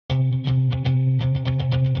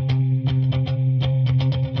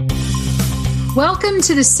Welcome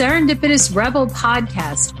to the Serendipitous Rebel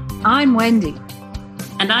podcast. I'm Wendy.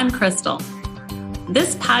 And I'm Crystal.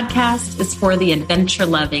 This podcast is for the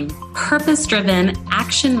adventure-loving, purpose-driven,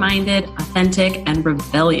 action-minded, authentic, and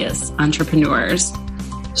rebellious entrepreneurs.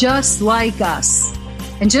 Just like us.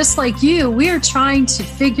 And just like you, we are trying to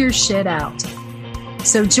figure shit out.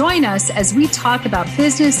 So join us as we talk about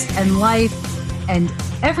business and life and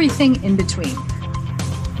everything in between.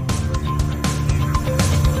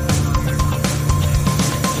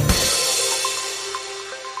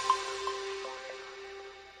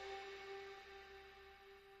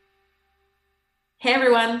 Hey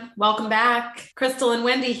everyone, welcome back. Crystal and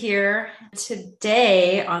Wendy here.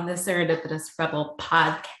 Today on the Serendipitous Rebel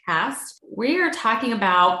podcast, we are talking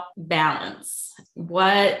about balance,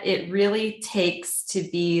 what it really takes to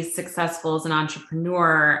be successful as an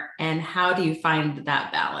entrepreneur, and how do you find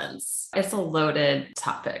that balance? It's a loaded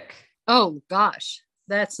topic. Oh gosh,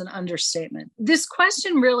 that's an understatement. This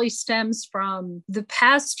question really stems from the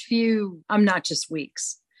past few, not just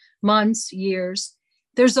weeks, months, years.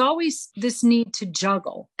 There's always this need to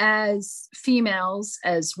juggle as females,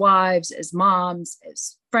 as wives, as moms,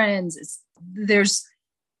 as friends. There's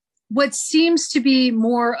what seems to be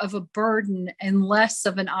more of a burden and less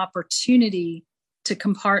of an opportunity to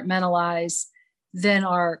compartmentalize than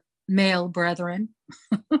our male brethren.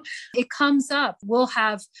 It comes up. We'll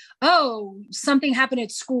have, something happened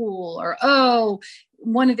at school, or,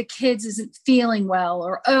 one of the kids isn't feeling well,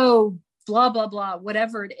 or, blah, blah, blah,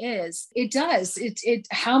 whatever it is. It does.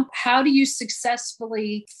 How do you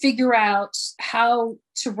successfully figure out how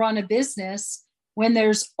to run a business when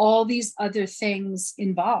there's all these other things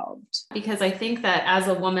involved? Because I think that as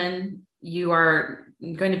a woman, you are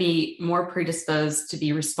going to be more predisposed to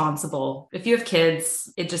be responsible. If you have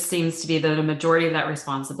kids, it just seems to be that a majority of that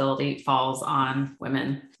responsibility falls on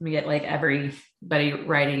women. We get like everybody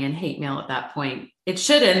writing in hate mail at that point. It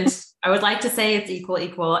shouldn't. I would like to say it's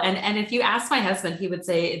equal. And if you ask my husband, he would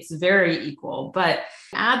say it's very equal, but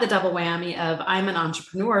add the double whammy of I'm an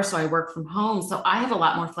entrepreneur, so I work from home. So I have a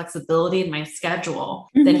lot more flexibility in my schedule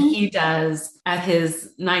than he does at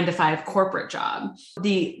his 9-to-5 corporate job.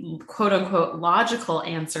 The quote unquote logical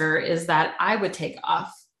answer is that I would take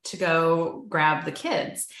off to go grab the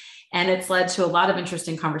kids. And it's led to a lot of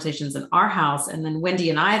interesting conversations in our house. And then Wendy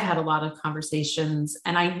and I have had a lot of conversations.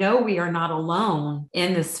 And I know we are not alone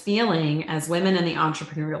in this feeling as women in the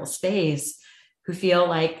entrepreneurial space who feel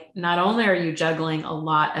like not only are you juggling a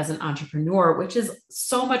lot as an entrepreneur, which is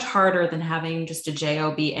so much harder than having just a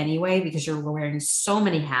job anyway, because you're wearing so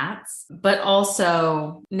many hats, but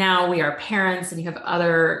also now we are parents and you have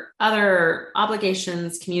other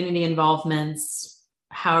obligations, community involvements,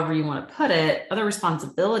 however you want to put it, other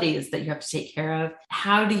responsibilities that you have to take care of.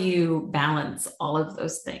 How do you balance all of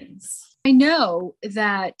those things? I know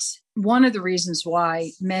that one of the reasons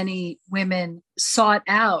why many women sought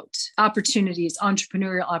out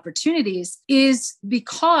entrepreneurial opportunities, is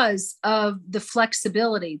because of the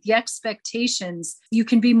flexibility, the expectations. You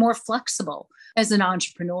can be more flexible as an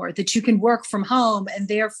entrepreneur, that you can work from home and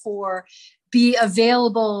therefore be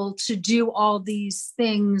available to do all these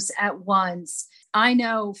things at once. I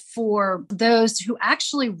know for those who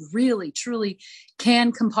actually really, truly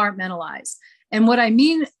can compartmentalize. And what I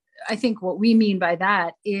think what we mean by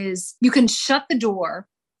that is you can shut the door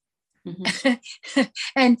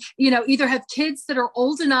and, either have kids that are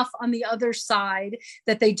old enough on the other side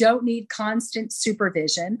that they don't need constant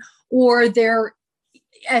supervision, or they're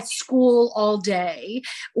at school all day,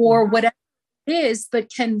 or whatever is,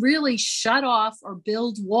 but can really shut off or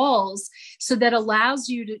build walls so that allows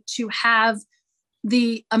you to have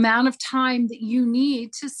the amount of time that you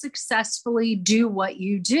need to successfully do what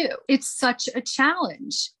you do. It's such a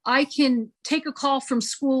challenge. I can take a call from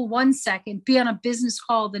school one second, be on a business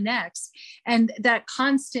call the next, and that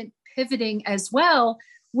constant pivoting as well,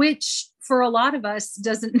 which for a lot of us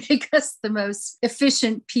doesn't make us the most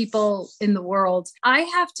efficient people in the world. I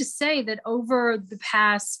have to say that over the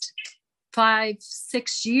past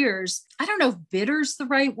 5-6 years, I don't know if bitter's the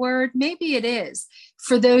right word. Maybe it is,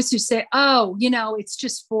 for those who say, it's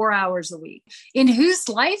just 4 hours a week. In whose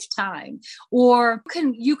lifetime? Or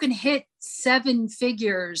you can hit 7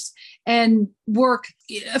 figures and work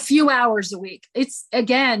a few hours a week. It's,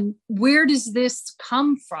 again, where does this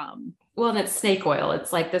come from? Well, and it's snake oil.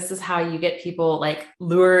 It's like, this is how you get people like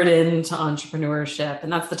lured into entrepreneurship.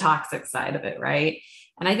 And that's the toxic side of it, right?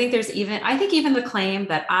 And I think even the claim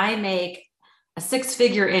that I make a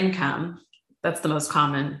 6-figure income, that's the most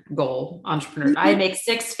common goal, entrepreneur. I make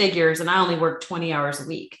 6 figures and I only work 20 hours a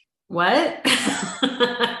week. What?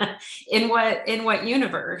 In what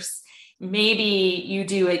universe? Maybe you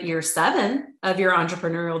do at year 7 of your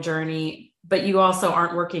entrepreneurial journey, but you also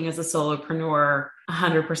aren't working as a solopreneur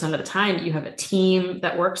 100% of the time. You have a team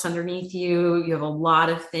that works underneath you. You have a lot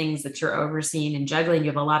of things that you're overseeing and juggling. You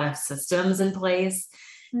have a lot of systems in place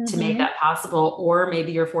to make that possible. Or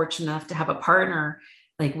maybe you're fortunate enough to have a partner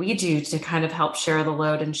like we do to kind of help share the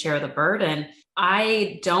load and share the burden.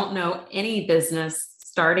 I don't know any business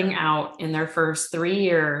starting out in their first 3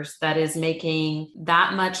 years that is making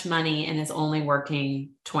that much money and is only working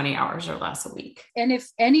 20 hours or less a week. And if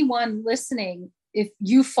anyone listening, if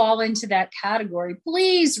you fall into that category,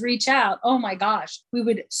 please reach out. Oh my gosh, we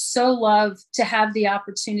would so love to have the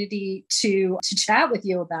opportunity to chat with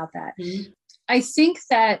you about that. Mm-hmm. I think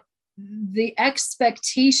that the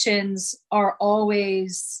expectations are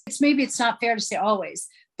always, maybe it's not fair to say always,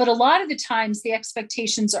 but a lot of the times the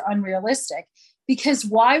expectations are unrealistic. Because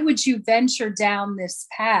why would you venture down this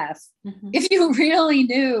path if you really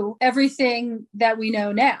knew everything that we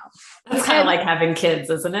know now? It's kind of like having kids,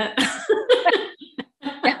 isn't it?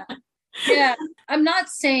 Yeah. I'm not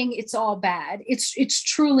saying it's all bad. It's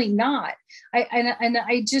truly not.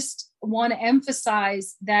 I just want to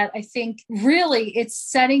emphasize that I think really it's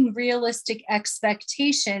setting realistic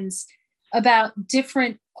expectations about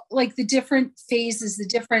different, like the different phases,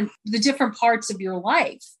 the different parts of your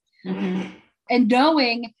life. Mm-hmm. And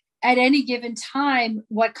knowing at any given time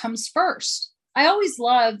what comes first. I always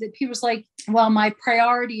love that people's like, well, my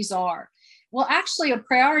priorities are. Well, actually, a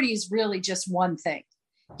priority is really just one thing.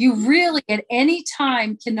 You really at any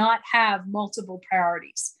time cannot have multiple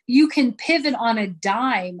priorities. You can pivot on a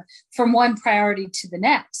dime from one priority to the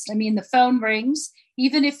next. I mean, the phone rings,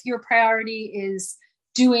 even if your priority is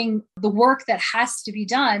doing the work that has to be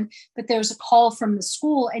done, but there's a call from the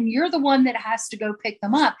school and you're the one that has to go pick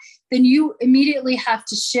them up, then you immediately have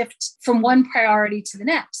to shift from one priority to the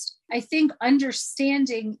next. I think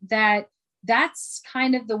understanding that that's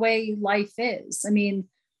kind of the way life is. I mean,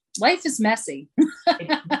 life is messy.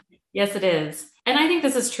 Yes, it is. And I think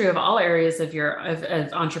this is true of all areas of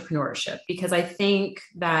entrepreneurship, because I think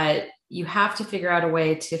that you have to figure out a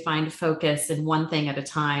way to find focus in one thing at a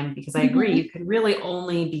time, because I agree, you can really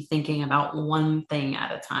only be thinking about one thing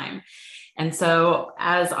at a time. And so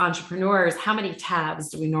as entrepreneurs, how many tabs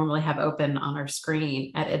do we normally have open on our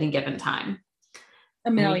screen at any given time?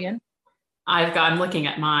 A million. I'm looking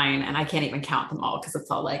at mine and I can't even count them all because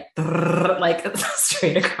it's all like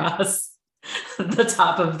straight across the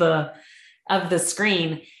top of the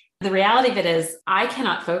screen. The reality of it is I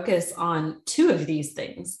cannot focus on 2 of these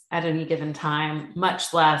things at any given time,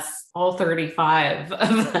 much less all 35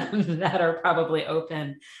 of them that are probably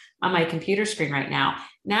open on my computer screen right now.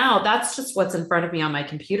 Now that's just what's in front of me on my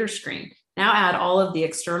computer screen. Now add all of the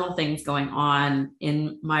external things going on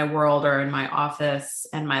in my world or in my office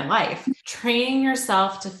and my life. Training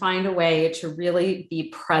yourself to find a way to really be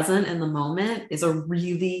present in the moment is a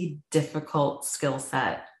really difficult skill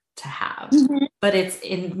set to have. Mm-hmm. But it's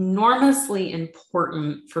enormously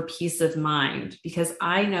important for peace of mind, because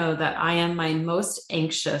I know that I am my most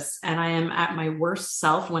anxious and I am at my worst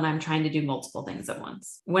self when I'm trying to do multiple things at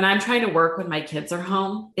once. When I'm trying to work when my kids are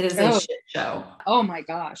home, it is a shit show. Oh my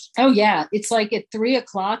gosh. Oh yeah. It's like at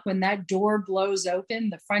 3:00 when that door blows open,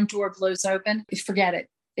 the front door blows open, forget it.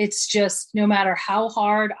 It's just, no matter how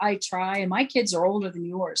hard I try, and my kids are older than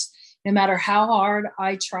yours, no matter how hard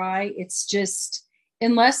I try, it's just,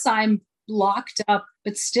 unless I'm locked up,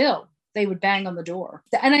 but still they would bang on the door.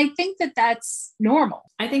 And I think that that's normal.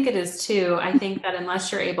 I think it is too. I think that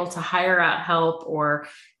unless you're able to hire out help, or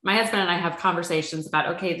my husband and I have conversations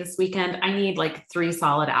about, okay, this weekend, I need like 3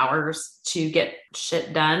 solid hours to get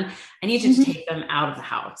shit done. I need you to take them out of the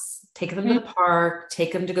house, take them to the park,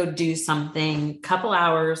 take them to go do something, couple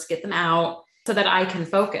hours, get them out so that I can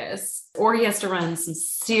focus. Or he has to run some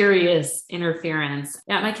serious interference.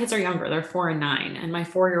 Yeah, my kids are younger. They're 4 and 9. And my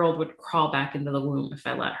 4-year-old would crawl back into the womb if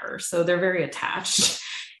I let her. So they're very attached.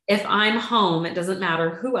 If I'm home, it doesn't matter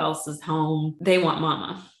who else is home. They want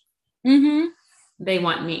mama. Mm-hmm. They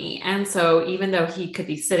want me. And so even though he could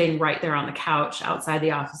be sitting right there on the couch outside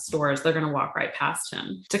the office doors, they're going to walk right past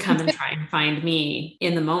him to come and try and find me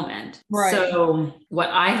in the moment. Right. So what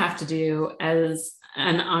I have to do as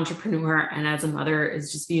an entrepreneur and as a mother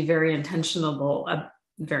is just be very intentional. I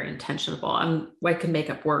can make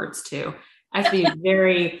up words too. I have to be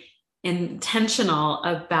very intentional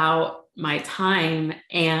about my time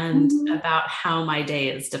and about how my day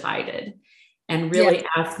is divided, and really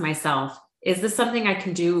ask myself, is this something I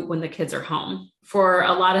can do when the kids are home? For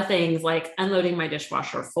a lot of things like unloading my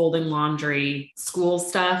dishwasher, folding laundry, school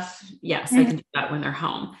stuff, yes, I can do that when they're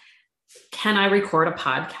home. Can I record a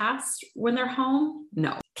podcast when they're home?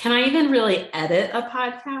 No. Can I even really edit a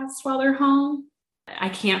podcast while they're home? I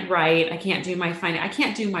can't write. I can't do my finance. I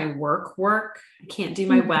can't do my work. I can't do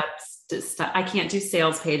my web stuff. I can't do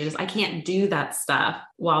sales pages. I can't do that stuff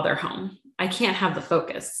while they're home. I can't have the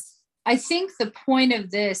focus. I think the point of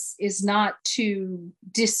this is not to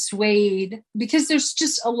dissuade, because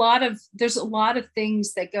there's a lot of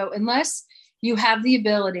things that go, unless you have the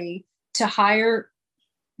ability to hire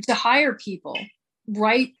people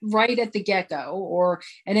right at the get-go, or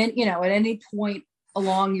at any point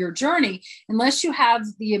along your journey, unless you have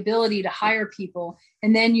the ability to hire people,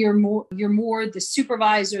 and then you're more the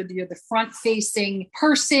supervisor, you're the front facing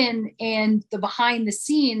person, and the behind the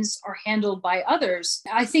scenes are handled by others.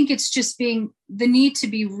 I think it's just the need to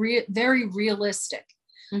be very realistic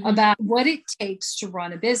about what it takes to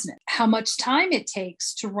run a business, how much time it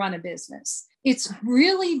takes to run a business. It's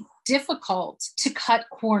really difficult to cut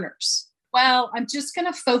corners. Well, I'm just going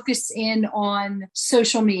to focus in on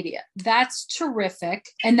social media. That's terrific.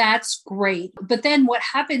 And that's great. But then what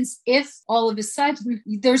happens if all of a sudden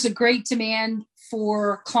there's a great demand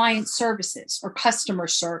for client services or customer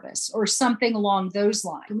service or something along those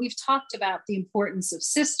lines? And we've talked about the importance of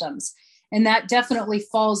systems, and that definitely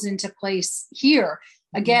falls into place here.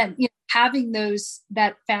 Again, having those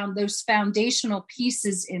foundational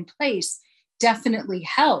pieces in place definitely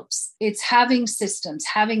helps. It's having systems,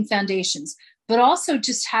 having foundations, but also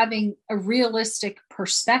just having a realistic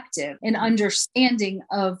perspective and understanding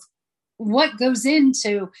of what goes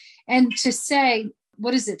into, and to say,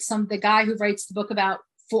 what is it? The guy who writes the book about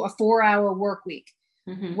a 4-hour work week.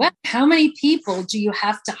 Well, how many people do you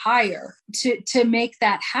have to hire to make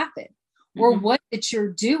that happen? Or what that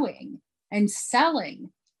you're doing and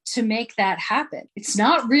selling to make that happen? It's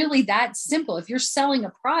not really that simple. If you're selling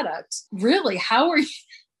a product, really, how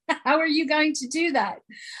are you going to do that?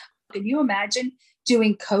 Can you imagine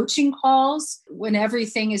doing coaching calls when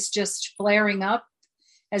everything is just flaring up?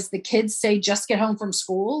 As the kids say, just get home from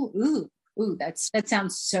school. Ooh, that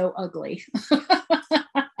sounds so ugly.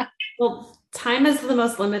 Well, time is the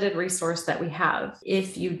most limited resource that we have.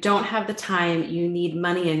 If you don't have the time, you need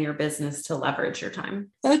money in your business to leverage your time.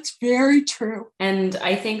 That's very true. And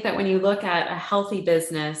I think that when you look at a healthy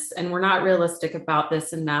business, and we're not realistic about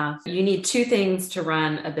this enough, you need 2 things to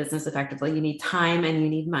run a business effectively. You need time and you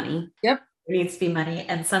need money. Yep. There needs to be money.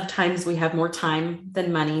 And sometimes we have more time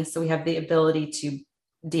than money. So we have the ability to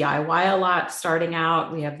DIY a lot starting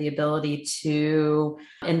out. We have the ability to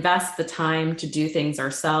invest the time to do things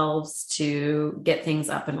ourselves, to get things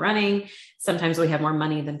up and running. Sometimes we have more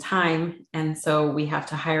money than time. And so we have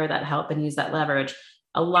to hire that help and use that leverage.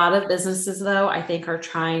 A lot of businesses, though, I think are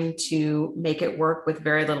trying to make it work with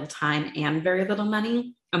very little time and very little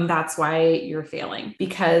money. And that's why you're failing,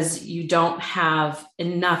 because you don't have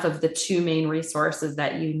enough of the 2 main resources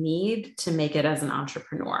that you need to make it as an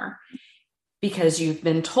entrepreneur. Because you've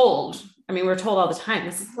been told, we're told all the time,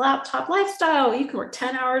 this is laptop lifestyle. You can work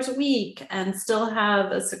 10 hours a week and still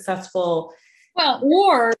have a successful. Well,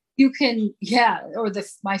 or you can,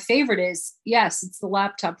 my favorite is, yes, it's the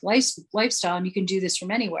laptop lifestyle, and you can do this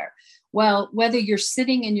from anywhere. Well, whether you're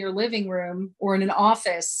sitting in your living room or in an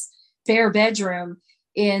office, bare bedroom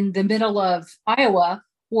in the middle of Iowa,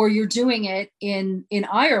 or you're doing it in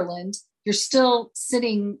Ireland, you're still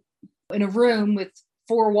sitting in a room with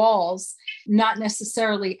 4 walls, not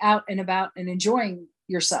necessarily out and about and enjoying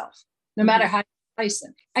yourself, no matter how you slice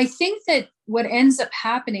it. I think that what ends up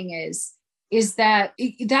happening is that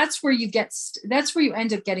that's where you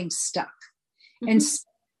end up getting stuck and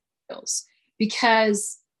skills,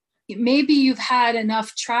 because maybe you've had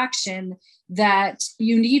enough traction that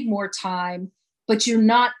you need more time, but you're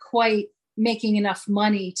not quite making enough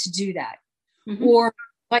money to do that. Or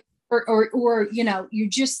you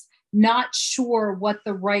just not sure what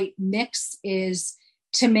the right mix is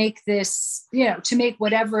to make this, to make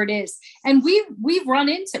whatever it is. And we ran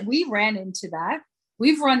into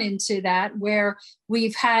that where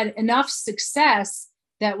we've had enough success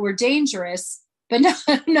that we're dangerous, but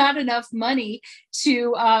not enough money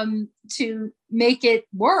to make it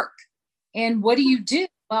work. And what do you do?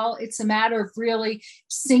 Well, it's a matter of really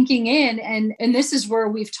sinking in. And this is where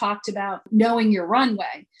we've talked about knowing your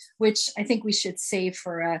runway, which I think we should save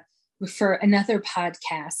for another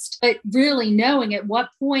podcast. But really knowing at what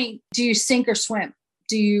point do you sink or swim?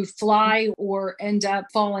 Do you fly or end up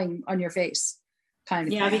falling on your face? Kind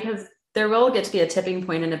of thing. Because there will get to be a tipping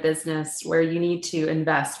point in a business where you need to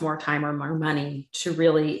invest more time or more money to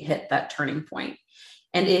really hit that turning point.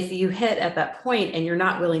 And if you hit at that point and you're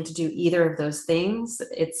not willing to do either of those things,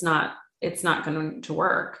 it's not going to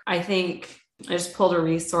work. I think I just pulled a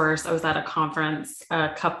resource. I was at a conference a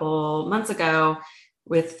couple months ago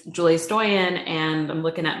with Julie Stoyan, and I'm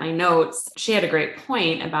looking at my notes. She had a great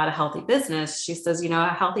point about a healthy business. She says, a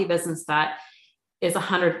healthy business that is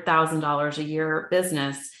 $100,000 a year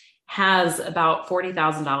business has about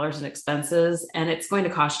 $40,000 in expenses, and it's going to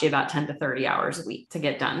cost you about 10 to 30 hours a week to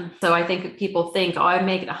get done. So I think people think, oh, I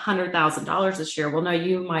make $100,000 this year. Well, no,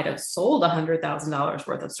 you might have sold $100,000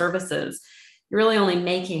 worth of services. You're really only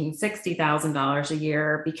making $60,000 a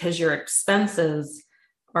year because your expenses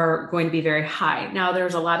are going to be very high. Now,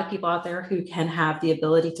 there's a lot of people out there who can have the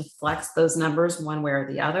ability to flex those numbers one way or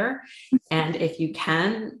the other. And if you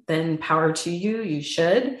can, then power to you, you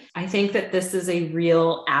should. I think that this is a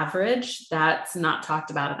real average that's not talked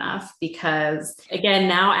about enough because, again,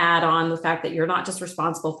 now add on the fact that you're not just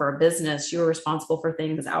responsible for a business, you're responsible for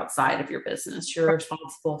things outside of your business. You're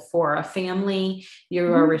responsible for a family.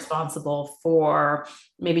 You are responsible for,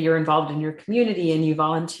 maybe you're involved in your community and you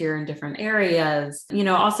volunteer in different areas.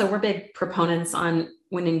 Also, we're big proponents on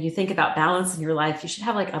when you think about balance in your life, you should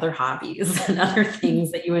have like other hobbies and other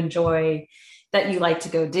things that you enjoy that you like to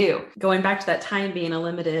go do. Going back to that time being a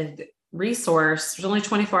limited resource, there's only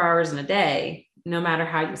 24 hours in a day, no matter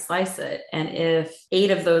how you slice it. And if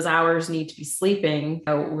 8 of those hours need to be sleeping,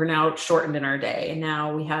 we're now shortened in our day. And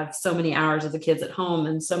now we have so many hours of the kids at home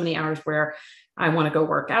and so many hours where I want to go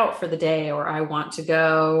work out for the day, or I want to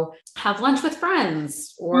go have lunch with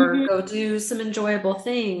friends or go do some enjoyable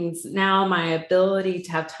things. Now my ability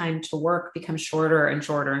to have time to work becomes shorter and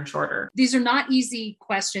shorter and shorter. These are not easy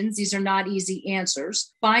questions. These are not easy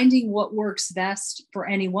answers. Finding what works best for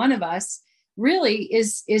any one of us really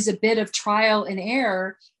is a bit of trial and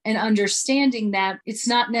error, and understanding that it's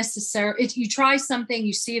not necessary. You try something,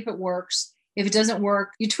 you see if it works. If it doesn't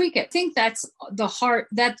work, you tweak it. I think that's the hard,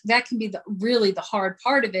 that can be really the hard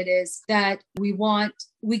part of it, is that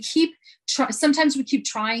sometimes we keep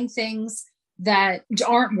trying things that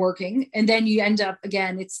aren't working. And then you end up,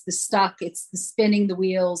 again, it's the spinning the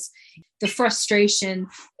wheels, the frustration,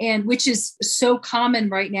 and which is so common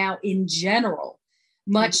right now in general,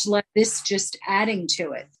 much less this just adding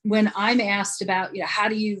to it. When I'm asked about, how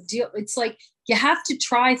do you deal? It's like, you have to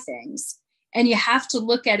try things. And you have to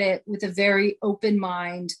look at it with a very open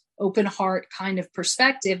mind, open heart kind of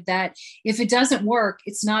perspective, that if it doesn't work,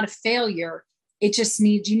 it's not a failure. It just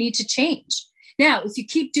you need to change. Now, if you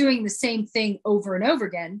keep doing the same thing over and over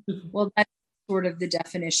again, well, that's sort of the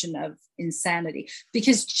definition of insanity,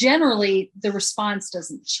 because generally the response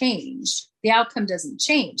doesn't change. The outcome doesn't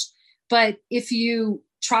change. But if you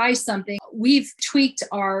try something, we've tweaked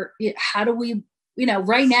how do we,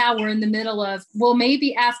 right now we're in the middle of, well,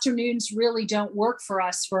 maybe afternoons really don't work for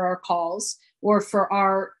us for our calls or for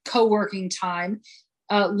our co-working time.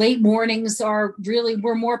 Late mornings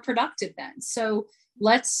we're more productive then. So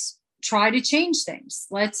let's try to change things.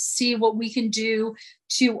 Let's see what we can do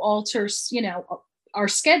to alter, our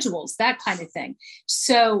schedules, that kind of thing.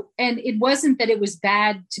 So, and it wasn't that it was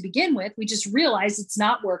bad to begin with. We just realized it's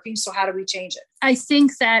not working. So how do we change it? I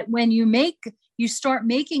think that when you start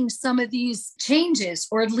making some of these changes,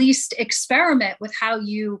 or at least experiment with how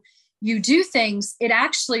you do things, it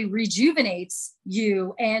actually rejuvenates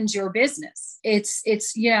you and your business. It's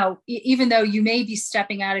even though you may be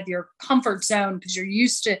stepping out of your comfort zone because you're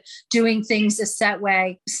used to doing things a set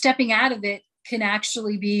way, stepping out of it can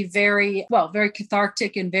actually be very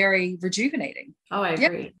cathartic and very rejuvenating. Oh, I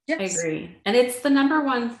agree. Yes. I agree. And it's the number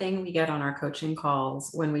one thing we get on our coaching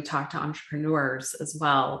calls when we talk to entrepreneurs as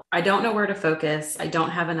well. I don't know where to focus. I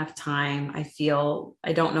don't have enough time. I feel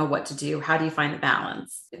I don't know what to do. How do you find the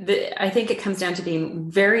balance? I think it comes down to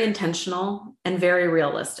being very intentional and very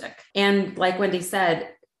realistic. And like Wendy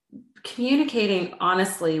said, communicating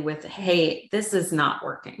honestly with, hey, this is not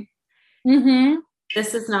working.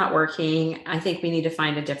 This is not working. I think we need to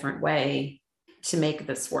find a different way to make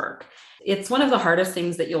this work. It's one of the hardest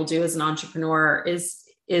things that you'll do as an entrepreneur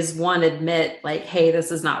is one, admit like, hey, this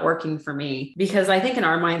is not working for me. Because I think in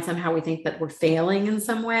our mind, somehow we think that we're failing in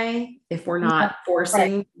some way if we're not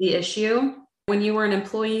forcing the issue. When you were an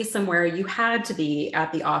employee somewhere, you had to be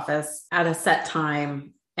at the office at a set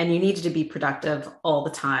time, and you needed to be productive all the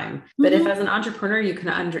time. But if as an entrepreneur,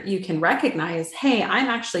 you can recognize, hey, I'm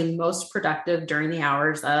actually most productive during the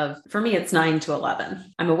hours of, for me, it's 9 to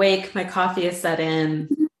 11. I'm awake, my coffee is set in,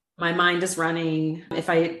 my mind is running. If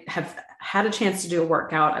I have had a chance to do a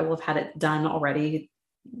workout, I will have had it done already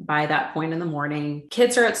by that point in the morning.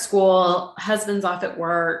 Kids are at school, husband's off at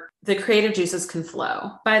work, the creative juices can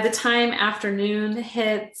flow. By the time afternoon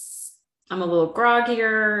hits, I'm a little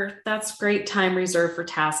groggier. That's great time reserved for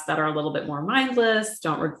tasks that are a little bit more mindless,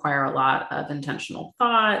 don't require a lot of intentional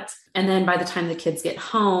thought. And then by the time the kids get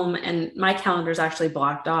home, and my calendar is actually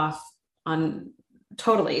blocked off on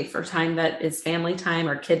totally for time that is family time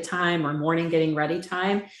or kid time or morning getting ready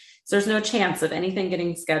time. So there's no chance of anything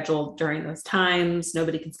getting scheduled during those times.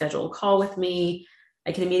 Nobody can schedule a call with me.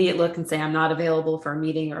 I can immediately look and say I'm not available for a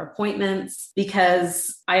meeting or appointments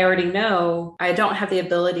because I already know I don't have the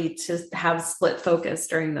ability to have split focus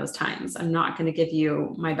during those times. I'm not going to give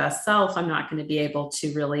you my best self. I'm not going to be able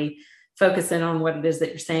to really focus in on what it is that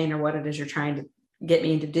you're saying or what it is you're trying to get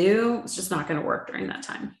me to do. It's just not going to work during that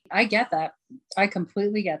time. I get that. I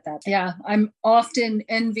completely get that. Yeah. I'm often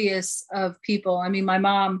envious of people. I mean, my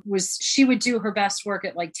mom she would do her best work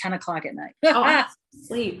at like 10 o'clock at night. Oh, I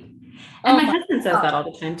sleep. And my husband says that all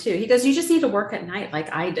the time too. He goes, you just need to work at night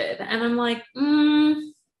like I did. And I'm like,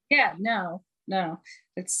 yeah, no,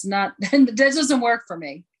 it's not, that doesn't work for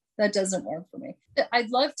me. That doesn't work for me.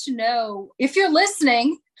 I'd love to know, if you're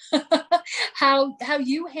listening, how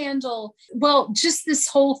you handle, well, just this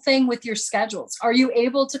whole thing with your schedules. Are you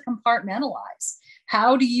able to compartmentalize?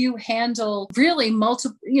 How do you handle really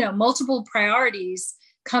multiple priorities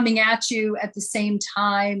coming at you at the same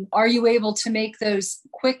time? Are you able to make those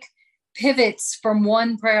quick pivots from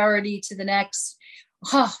one priority to the next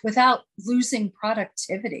without losing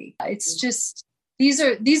productivity? It's just, these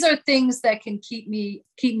are things that can keep me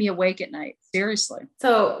awake at night. Seriously.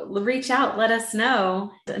 So reach out, let us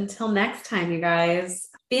know. Until next time, you guys,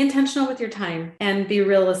 be intentional with your time and be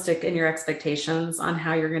realistic in your expectations on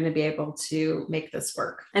how you're going to be able to make this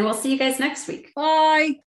work. And we'll see you guys next week.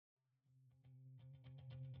 Bye.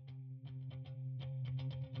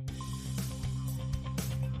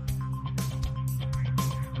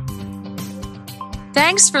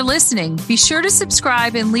 Thanks for listening. Be sure to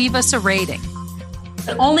subscribe and leave us a rating.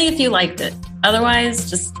 But only if you liked it. Otherwise,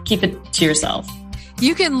 just keep it to yourself.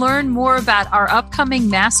 You can learn more about our upcoming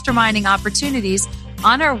masterminding opportunities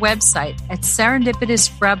on our website at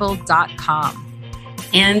serendipitousrebel.com.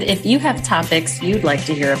 And if you have topics you'd like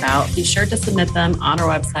to hear about, be sure to submit them on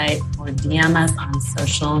our website or DM us on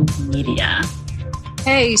social media.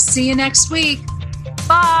 Hey, see you next week.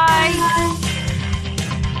 Bye. Bye.